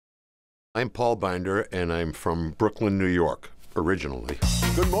I'm Paul Binder, and I'm from Brooklyn, New York, originally.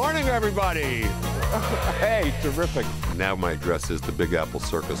 Good morning, everybody! Hey, terrific. Now my address is the Big Apple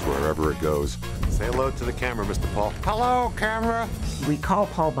Circus, wherever it goes. Say hello to the camera, Mr. Paul. Hello, camera! We call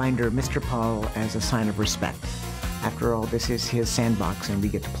Paul Binder Mr. Paul as a sign of respect. After all, this is his sandbox, and we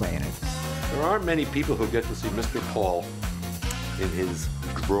get to play in it. There aren't many people who get to see Mr. Paul in his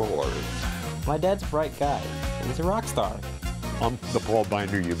drawers. My dad's a bright guy. He's a rock star. I'm the Paul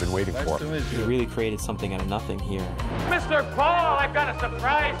Binder you've been waiting for. He really created something out of nothing here. Mr. Paul, I've got a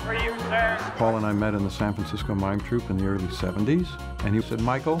surprise for you, sir. Paul and I met in the San Francisco Mime Troupe in the early 70s, and he said,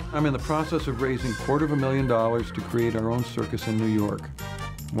 Michael, I'm in the process of raising $250,000 to create our own circus in New York.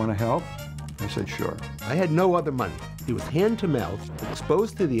 Want to help? I said, sure. I had no other money. It was hand to mouth,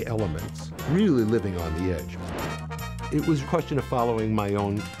 exposed to the elements, really living on the edge. It was a question of following my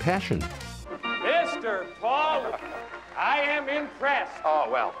own passion. Mr. Paul, I am impressed. Oh,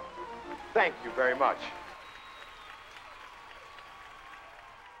 well, thank you very much.